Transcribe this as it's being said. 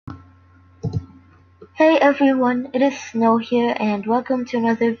Hey everyone, it is Snow here and welcome to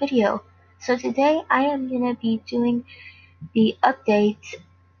another video. So today I am gonna be doing the update,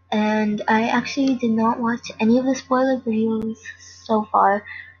 and I actually did not watch any of the spoiler videos so far,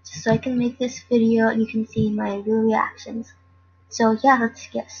 just so I can make this video and you can see my real reactions. So yeah, let's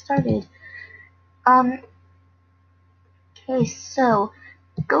get started. Okay, so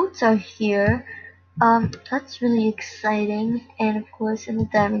goats are here. That's really exciting, and of course in the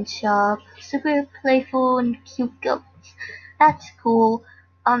diamond shop, super playful and cute goats. That's cool.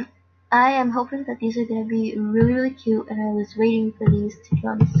 Um, I am hoping that these are gonna be really cute, and I was waiting for these to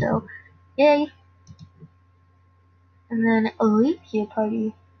come, so yay! And then a leap year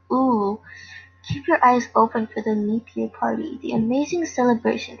party. Ooh, keep your eyes open for the leap year party, the amazing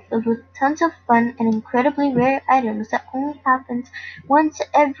celebration filled with tons of fun and incredibly rare items that only happens once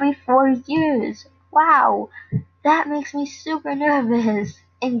every 4 years. Wow, that makes me super nervous.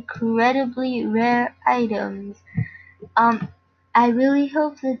 Incredibly rare items. I really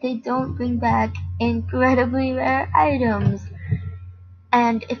hope that they don't bring back incredibly rare items.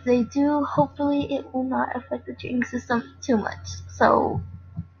 And if they do, hopefully it will not affect the trading system too much. So,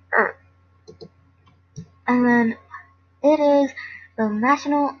 and then it is the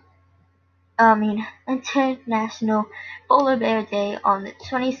International Polar Bear Day on the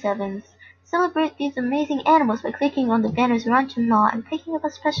 27th. Celebrate these amazing animals by clicking on the banners around your mall and picking up a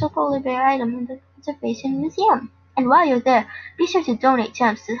special polar bear item in the Conservation Museum. And while you're there, be sure to donate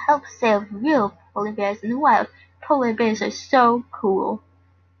gems to help save real polar bears in the wild. Polar bears are so cool.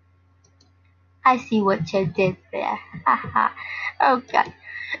 I see what you did there. Haha. Okay.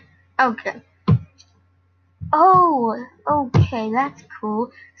 Okay. Oh, okay, that's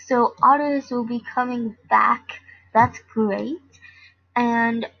cool. So otters will be coming back. That's great.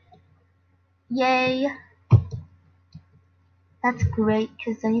 And yay. That's great,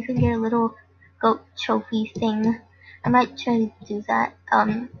 because then you can get a little goat trophy thing. I might try to do that.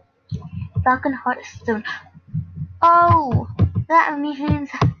 Falcon Heartstone. Oh, that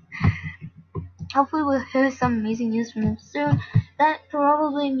means hopefully we'll hear some amazing news from them soon. That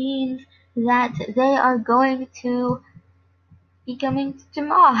probably means that they are going to be coming to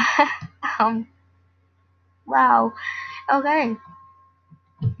Jamal. Wow. Okay.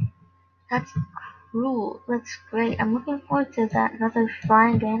 That's cool. That's great. I'm looking forward to that. Another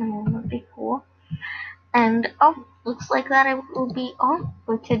flying animal would be cool. And oh, looks like that will be all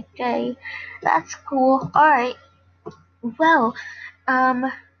for today. That's cool. Alright. Well,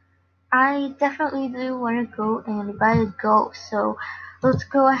 I definitely do want to go and buy a goat, so let's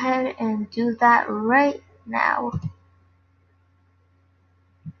go ahead and do that right now.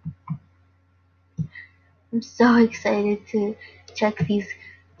 I'm so excited to check these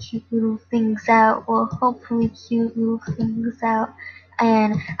cute little things out, well, hopefully cute little things out.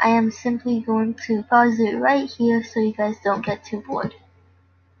 And I am simply going to pause it right here so you guys don't get too bored.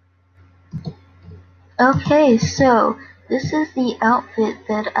 Okay, so this is the outfit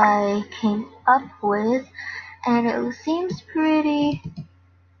that I came up with, and it seems pretty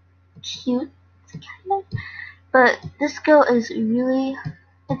cute, kind of. But this girl is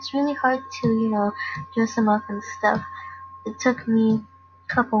it's really hard to, dress them up and stuff. It took me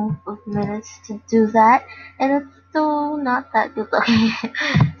a couple of minutes to do that, and it's still not that good looking.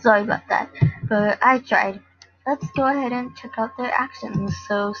 Sorry about that, but I tried. Let's go ahead and check out their actions.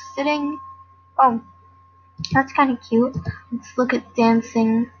 So sitting, oh, that's kind of cute. Let's look at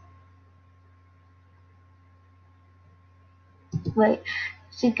dancing. Wait,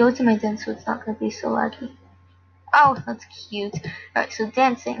 should go to my dance so it's not gonna be so laggy. Oh, that's cute. Alright, so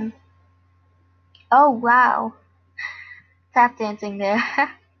dancing. Oh wow, tap dancing there.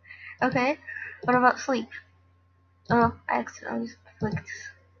 Okay, what about sleep? Oh, I accidentally clicked.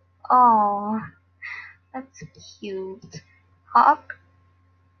 Oh, that's cute. Hop.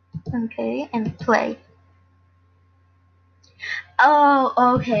 Okay, and play.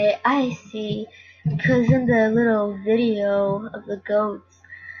 Oh, okay, I see. Because in the little video of the goats,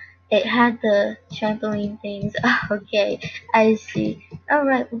 it had the trampoline things. Okay, I see.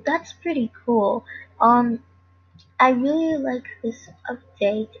 Alright, well that's pretty cool. I really like this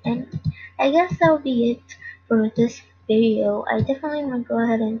update, and I guess that'll be it for this video. I definitely want to go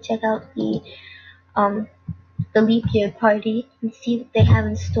ahead and check out the leap year party and see what they have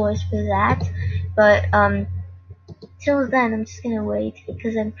in stores for that. But till then, I'm just gonna wait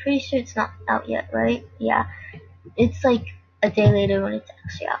because I'm pretty sure it's not out yet, right? Yeah, it's like a day later when it's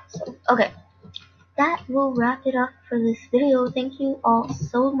actually out. So okay, that will wrap it up for this video. Thank you all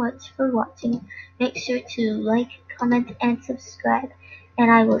so much for watching. Make sure to like, comment, and subscribe. And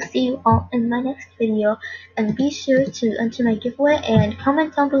I will see you all in my next video. And be sure to enter my giveaway and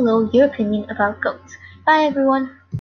comment down below your opinion about goats. Bye everyone.